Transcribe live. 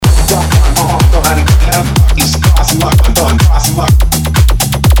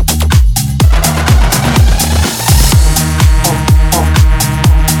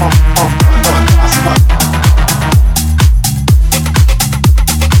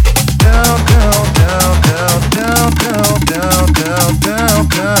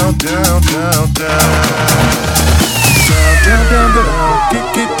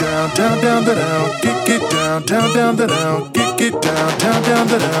down, down, kick it down, down, down,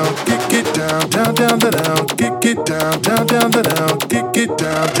 down, kick it down, down, down, down, kick it down, down, down, down, kick it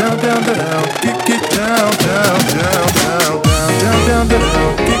down, down, down, down, kick it down, down, down, down, down, down, down,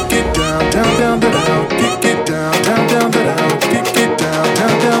 down, kick it down, down, down, down.